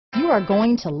are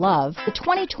going to love the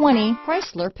 2020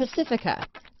 Chrysler Pacifica.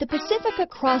 The Pacifica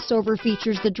crossover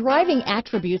features the driving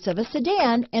attributes of a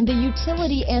sedan and the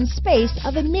utility and space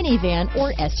of a minivan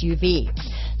or SUV.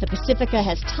 The Pacifica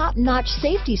has top-notch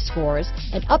safety scores,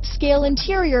 an upscale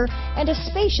interior, and a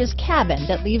spacious cabin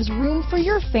that leaves room for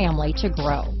your family to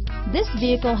grow. This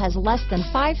vehicle has less than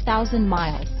 5,000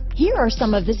 miles. Here are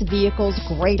some of this vehicle's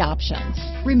great options: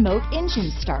 remote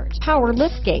engine start, power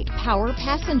liftgate, power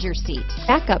passenger seat,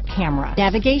 backup camera,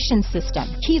 navigation system,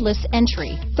 keyless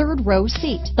entry, third row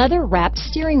seat, leather wrapped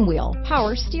steering wheel,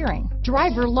 power steering,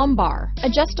 driver lumbar,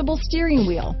 adjustable steering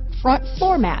wheel, front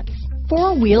floor mats,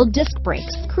 four-wheel disc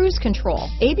brakes, cruise control,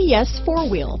 ABS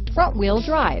four-wheel, front-wheel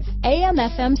drive,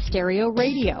 AM/FM stereo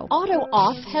radio,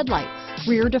 auto-off headlights,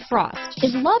 rear defrost.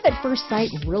 Is love at first sight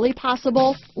really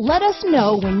possible? Let us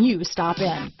know when you stop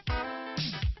in.